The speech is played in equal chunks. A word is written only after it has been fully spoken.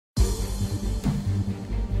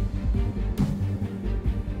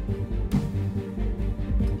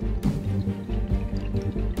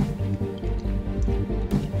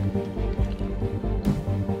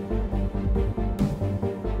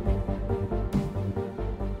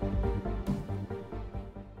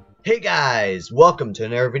Hey guys, welcome to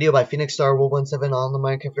another video by Phoenix Star 117 on the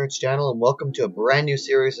Minecraft Nerds channel, and welcome to a brand new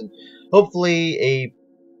series and hopefully a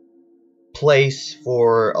place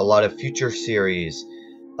for a lot of future series.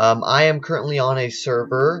 I am currently on a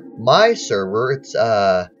server, my server. It's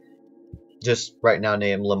just right now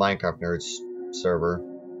named the Minecraft Nerds server,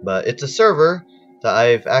 but it's a server that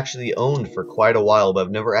I've actually owned for quite a while, but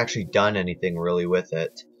I've never actually done anything really with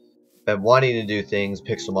it. Been wanting to do things,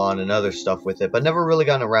 Pixelmon and other stuff with it, but never really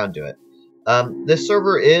gotten around to it. This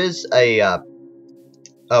server is a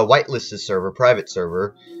whitelisted server, private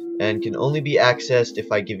server, and can only be accessed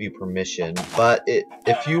if I give you permission. But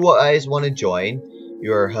if you guys want to join,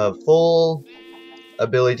 you have full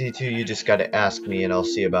ability to. You just gotta ask me, and I'll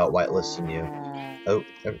see about whitelisting you. Oh,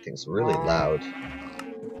 everything's really loud.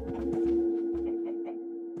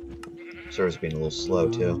 Server's being a little slow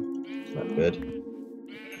too. It's not good.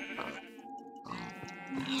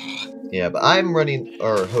 Yeah, but I'm running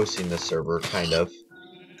or hosting this server, kind of.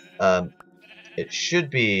 It should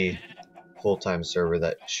be full-time server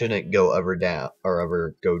that shouldn't go ever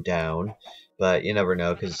go down, but you never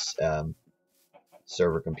know because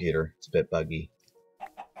server computer, it's a bit buggy.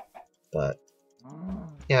 But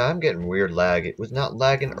yeah, I'm getting weird lag. It was not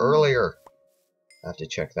lagging earlier. I have to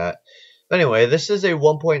check that. But anyway, this is a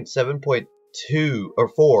 1.7.2 or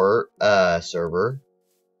 4 server.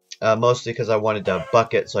 Mostly because I wanted to have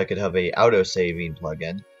Bucket so I could have a auto-saving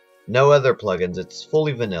plugin. No other plugins, it's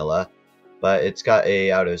fully vanilla, but it's got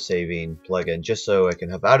a auto-saving plugin just so I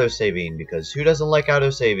can have auto-saving, because who doesn't like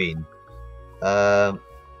auto-saving?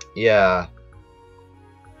 Yeah.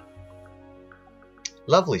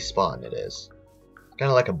 Lovely spawn it is.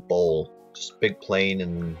 Kind of like a bowl. Just big plain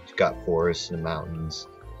and got forests and mountains.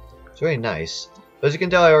 It's very nice. But as you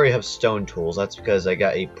can tell, I already have stone tools. That's because I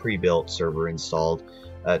got a pre-built server installed.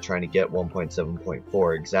 Trying to get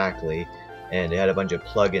 1.7.4 exactly, and it had a bunch of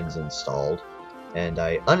plugins installed, and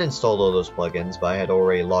I uninstalled all those plugins, but I had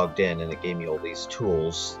already logged in and it gave me all these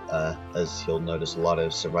tools. As you'll notice, a lot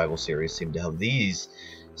of survival series seem to have these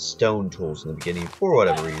stone tools in the beginning for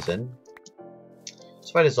whatever reason.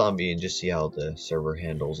 Let's fight a zombie and just see how the server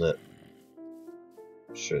handles it.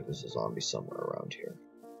 I'm sure there's a zombie somewhere around here.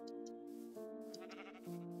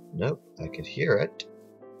 Nope, I could hear it.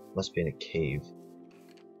 Must be in a cave.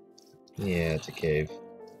 Yeah, it's a cave.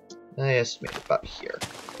 I estimate about here.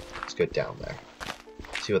 Let's go down there.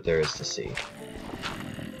 See what there is to see.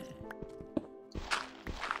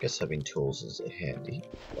 I guess having tools is handy,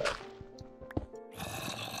 but...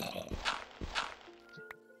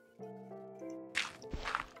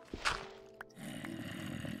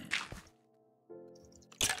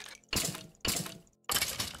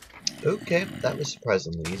 Okay, that was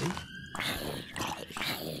surprisingly easy.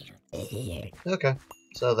 Okay,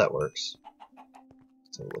 so that works.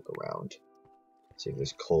 Let's have a look around. See if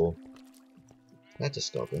there's coal. That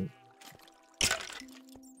just doesn't.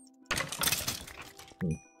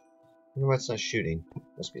 Wonder why it's not shooting.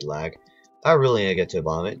 Must be lag. I really need to get to a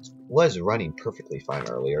bomb. It was running perfectly fine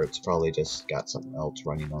earlier. It's probably just got something else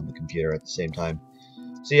running on the computer at the same time.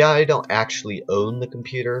 So yeah, I don't actually own the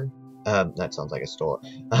computer. That sounds like I stole it.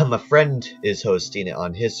 A friend is hosting it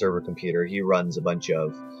on his server computer. He runs a bunch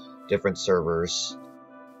of different servers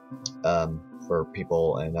for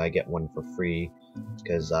people, and I get one for free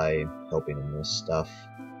because I'm helping him with stuff.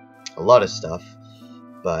 A lot of stuff.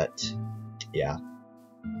 But yeah.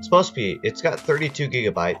 It's supposed to be, it's got 32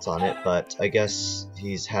 gigabytes on it, but I guess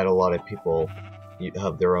he's had a lot of people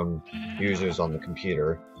have their own users on the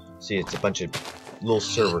computer. See, it's a bunch of little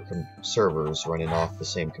servers running off the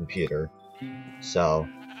same computer, so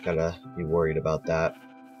gotta be worried about that,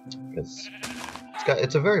 because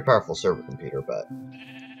it's a very powerful server computer, but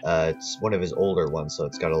it's one of his older ones, so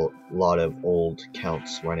it's got a lot of old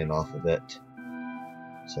counts running off of it,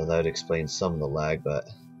 so that would explain some of the lag, but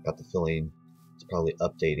got the feeling it's probably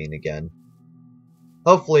updating again.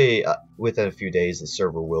 Hopefully within a few days the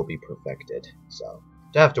server will be perfected, so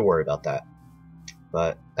don't have to worry about that.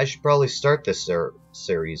 But I should probably start this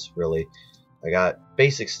series, really. I got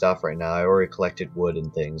basic stuff right now. I already collected wood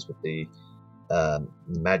and things with the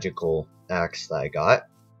magical axe that I got.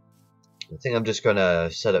 I think I'm just going to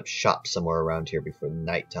set up shop somewhere around here before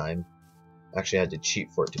nighttime. Actually, I had to cheat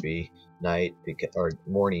for it to be night or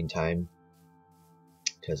morning time,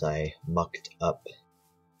 because I mucked up.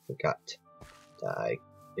 Forgot that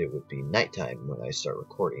it would be nighttime when I start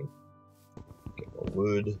recording. Get more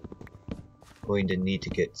wood. Going to need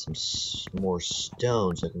to get some more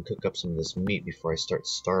stone so I can cook up some of this meat before I start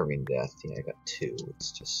starving to death. Yeah, I got 2.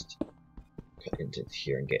 Let's just cut into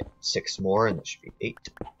here and get 6 more, and that should be 8.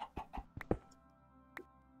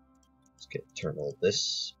 Let's turn all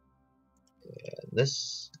this and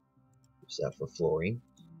this. Use that for flooring.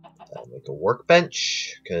 Make a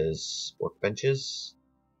workbench, because workbenches.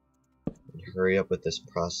 And hurry up with this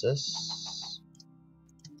process.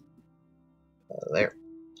 There.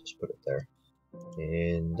 Just put it there.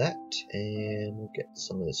 And that. And we'll get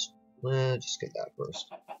some of this. Just get that first.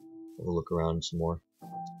 We'll look around some more.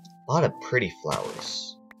 A lot of pretty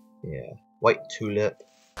flowers. Yeah. White tulip.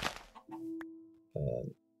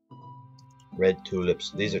 Red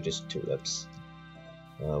tulips. These are just tulips.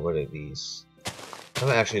 What are these? I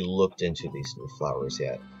haven't actually looked into these new flowers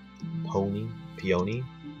yet. Peony?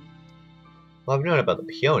 Well, I've known about the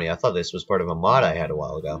peony. I thought this was part of a mod I had a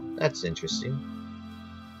while ago. That's interesting.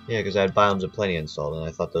 Yeah, because I had Biomes of Plenty installed, and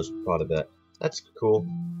I thought those were part of it. That's cool,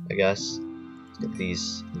 I guess. Let's get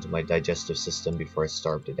these into my digestive system before I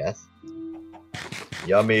starve to death.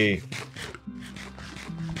 Yummy!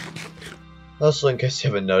 Also, in case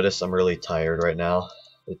you haven't noticed, I'm really tired right now.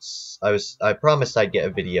 I promised I'd get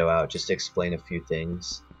a video out just to explain a few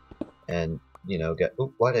things, and you know,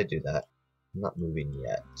 oop, why did I do that? I'm not moving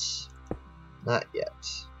yet. Not yet.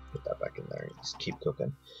 Put that back in there and just keep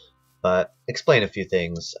cooking. But explain a few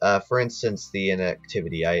things. For instance, the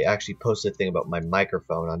inactivity. I actually posted a thing about my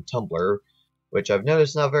microphone on Tumblr, which I've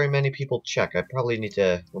noticed not very many people check. I probably need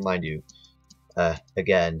to remind you.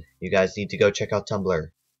 Again, you guys need to go check out Tumblr.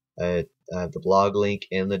 The blog link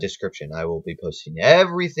in the description. I will be posting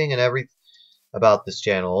everything about this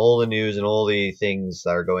channel, all the news and all the things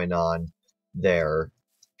that are going on there.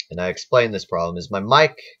 And I explained this problem is my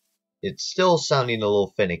mic. It's still sounding a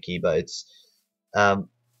little finicky, but it's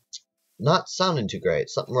not sounding too great.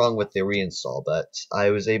 Something wrong with the reinstall, but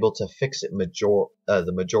I was able to fix it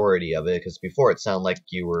the majority of it, because before it sounded like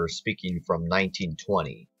you were speaking from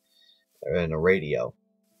 1920 in a radio.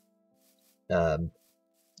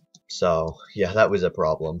 So yeah, that was a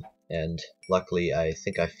problem, and luckily I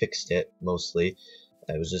think I fixed it mostly.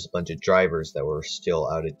 It was just a bunch of drivers that were still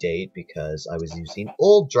out of date because I was using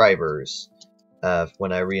old drivers.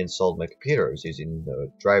 When I reinstalled my computer, I was using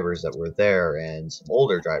the drivers that were there and some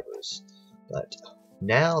older drivers. But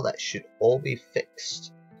now that should all be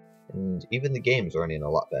fixed. And even the game's running a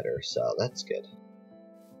lot better, so that's good.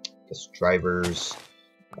 Because drivers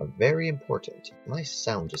are very important. My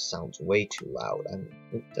sound just sounds way too loud.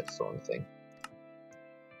 Oop, that's the wrong thing.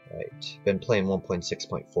 Right. Been playing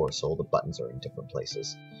 1.6.4, so all the buttons are in different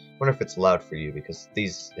places. Wonder if it's loud for you, because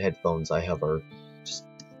these headphones I have are just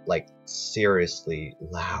like seriously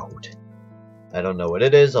loud. I don't know what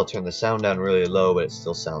it is. I'll turn the sound down really low, but it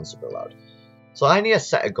still sounds super loud. So I need to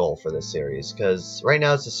set a goal for this series, because right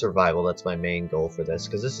now it's a survival. That's my main goal for this,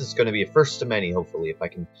 because this is going to be a first of many, hopefully, if I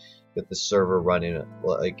can get the server running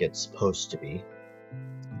like it's supposed to be.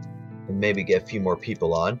 And maybe get a few more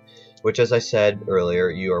people on, which, as I said earlier,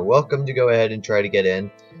 you are welcome to go ahead and try to get in.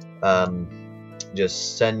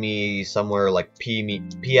 Just send me somewhere, like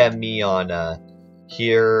PM me on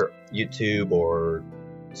here, YouTube, or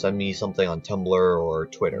send me something on Tumblr or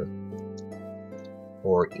Twitter,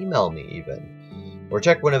 or email me even, or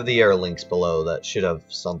check one of the air links below that should have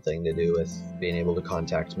something to do with being able to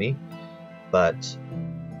contact me. But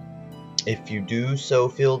if you do so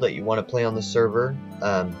feel that you want to play on the server,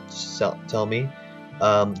 tell me.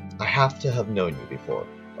 I have to have known you before,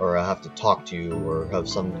 or I have to talk to you, or have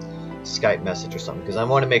some Skype message or something, because I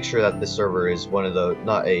want to make sure that this server is one of the,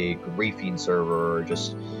 not a griefing server or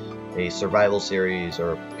just a survival series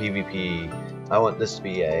or PvP. I want this to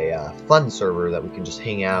be a fun server that we can just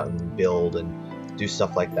hang out and build and do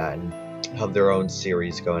stuff like that, and have their own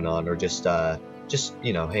series going on, or just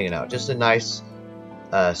you know, hanging out. Just a nice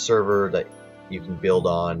server that you can build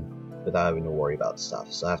on without having to worry about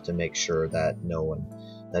stuff. So I have to make sure that no one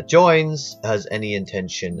that joins has any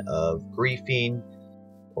intention of griefing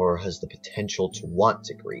or has the potential to want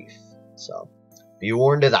to grief. So be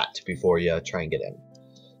warned of that before you try and get in.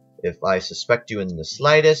 If I suspect you in the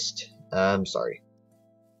slightest, I'm sorry.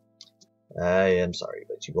 I am sorry,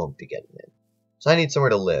 but you won't be getting in. So I need somewhere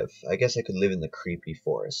to live. I guess I could live in the creepy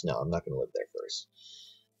forest. No, I'm not going to live there first.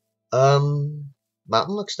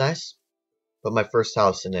 Mountain looks nice. Put my first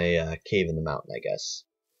house in a cave in the mountain, I guess.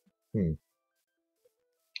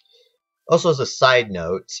 Also, as a side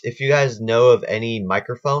note, if you guys know of any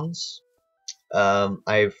microphones,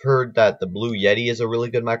 I've heard that the Blue Yeti is a really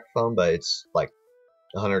good microphone, but it's like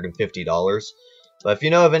 $150. But if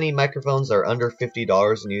you know of any microphones that are under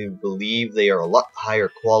 $50 and you believe they are a lot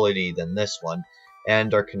higher quality than this one,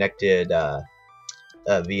 and are connected via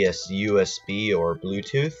USB or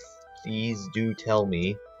Bluetooth, please do tell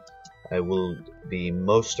me. I will be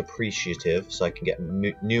most appreciative so I can get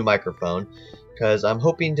a new microphone, because I'm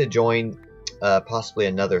hoping to join possibly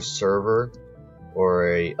another server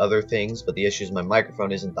or other things, but the issue is my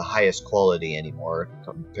microphone isn't the highest quality anymore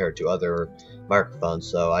compared to other microphones,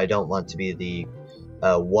 so I don't want to be the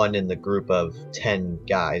one in the group of 10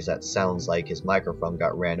 guys that sounds like his microphone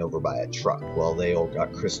got ran over by a truck. Well, they all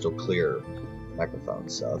got crystal clear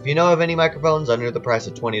microphones. So if you know of any microphones under the price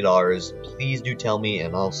of $20, please do tell me,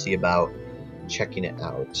 and I'll see about checking it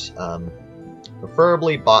out.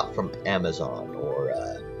 Preferably bought from Amazon or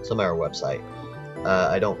some other website.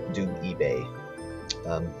 I don't do eBay.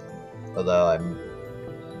 Although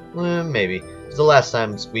I'm maybe. It's the last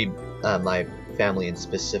time my family in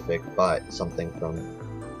specific bought something from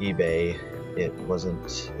eBay, it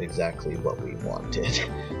wasn't exactly what we wanted.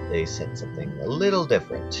 They sent something a little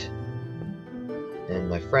different. And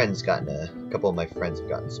my friends a couple of my friends have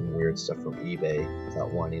gotten some weird stuff from eBay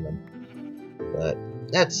without wanting them. But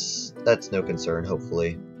that's no concern,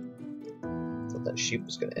 hopefully. I thought that sheep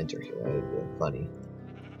was going to enter here. That would be funny.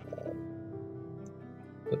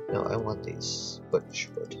 But no, I want these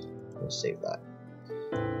butchwood. I'm going to save that.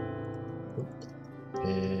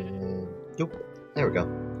 And doop. There we go.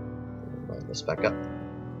 Line this back up.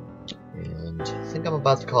 And I think I'm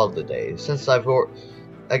about to call it a day. Since I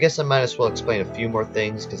guess I might as well explain a few more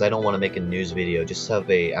things, because I don't want to make a news video. Just have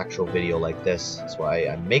a actual video like this. That's why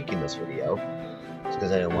I'm making this video. It's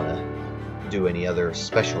because I didn't want to do any other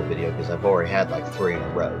special video, because I've already had like 3 in a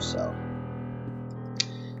row. So,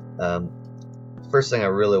 first thing I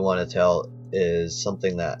really want to tell is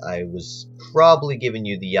something that I was probably giving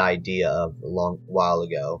you the idea of a long while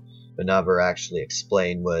ago, but never actually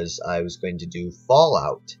explained. Was I was going to do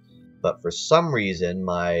Fallout, but for some reason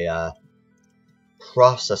my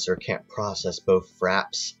processor can't process both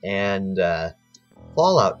Fraps and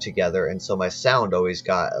Fallout together, and so my sound always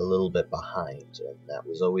got a little bit behind, and that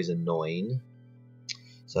was always annoying.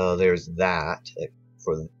 So there's that,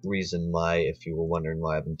 for the reason why, if you were wondering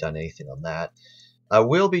why I haven't done anything on that. I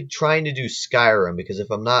will be trying to do Skyrim, because if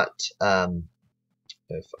I'm not,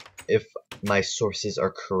 if my sources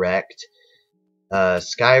are correct,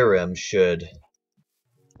 Skyrim should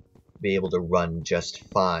be able to run just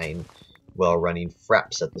fine while running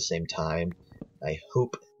Fraps at the same time. I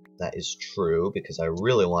hope that is true, because I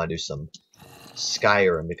really want to do some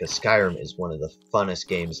Skyrim, because Skyrim is one of the funnest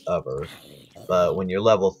games ever. But when you're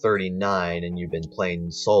level 39 and you've been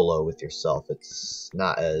playing solo with yourself, it's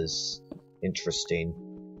not as interesting,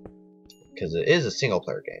 because it is a single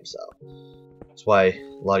player game. So that's why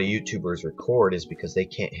a lot of YouTubers record, is because they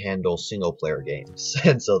can't handle single player games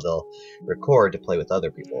and so they'll record to play with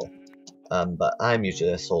other people. But I'm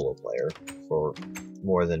usually a solo player for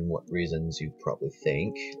more than what reasons you probably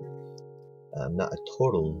think. I'm not a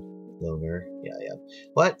total loner. Yeah, I am.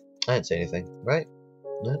 What? I didn't say anything, right?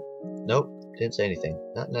 No? Nope, didn't say anything.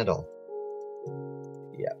 Not at all.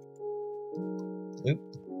 Yeah. Oop.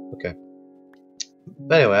 Okay.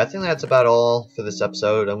 But anyway, I think that's about all for this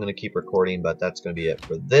episode. I'm going to keep recording, but that's going to be it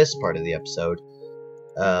for this part of the episode.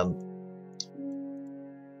 So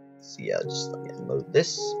yeah, just let me unload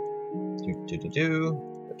this.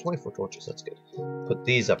 24 torches, that's good. Put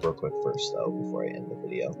these up real quick first, though, before I end the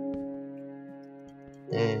video.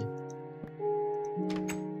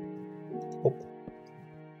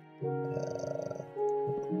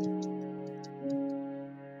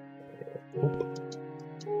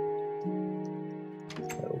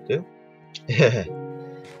 That'll do.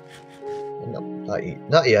 No,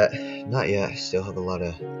 not yet. Not yet. I still have a lot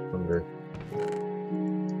of hunger.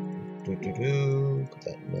 Put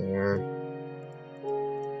that in there.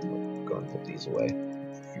 Go and put these away.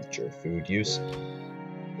 Future food use.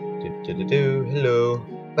 Hello.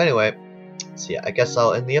 But anyway, so yeah, I guess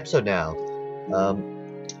I'll end the episode now.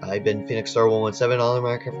 I've been Phoenix Star 117 on the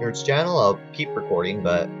Minecraft Nerds channel. I'll keep recording,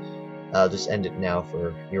 but I'll just end it now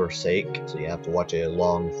for your sake, so you have to watch a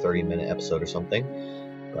long 30-minute episode or something.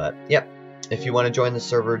 But yeah, if you want to join the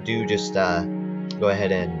server, do just go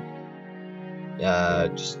ahead and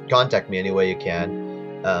just contact me any way you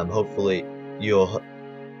can. Hopefully you'll,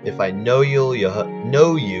 if I know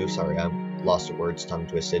you, sorry, I'm lost for words, tongue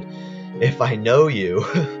twisted. If I know you,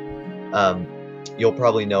 you'll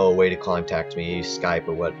probably know a way to contact me, Skype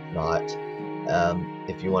or whatnot,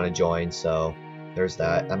 if you want to join. So there's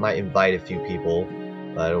that. I might invite a few people,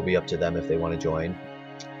 but it'll be up to them if they want to join.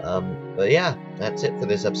 But yeah, that's it for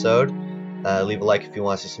this episode. Leave a like if you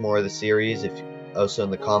want to see some more of the series. If also in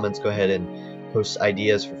the comments, go ahead and post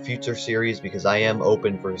ideas for future series, because I am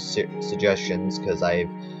open for suggestions, because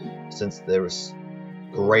since there was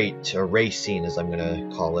great racing, as I'm gonna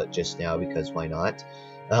call it just now, because why not,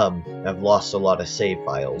 I've lost a lot of save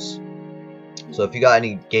files. So if you got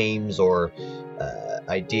any games or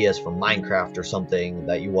ideas from Minecraft or something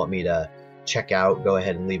that you want me to check out, go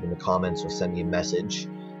ahead and leave in the comments or send me a message.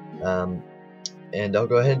 And I'll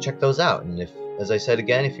go ahead and check those out. And if, as I said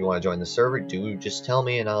again, if you want to join the server, do just tell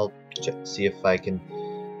me and I'll see if I can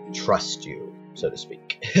trust you, so to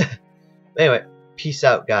speak. Anyway, peace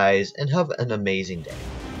out, guys, and have an amazing day.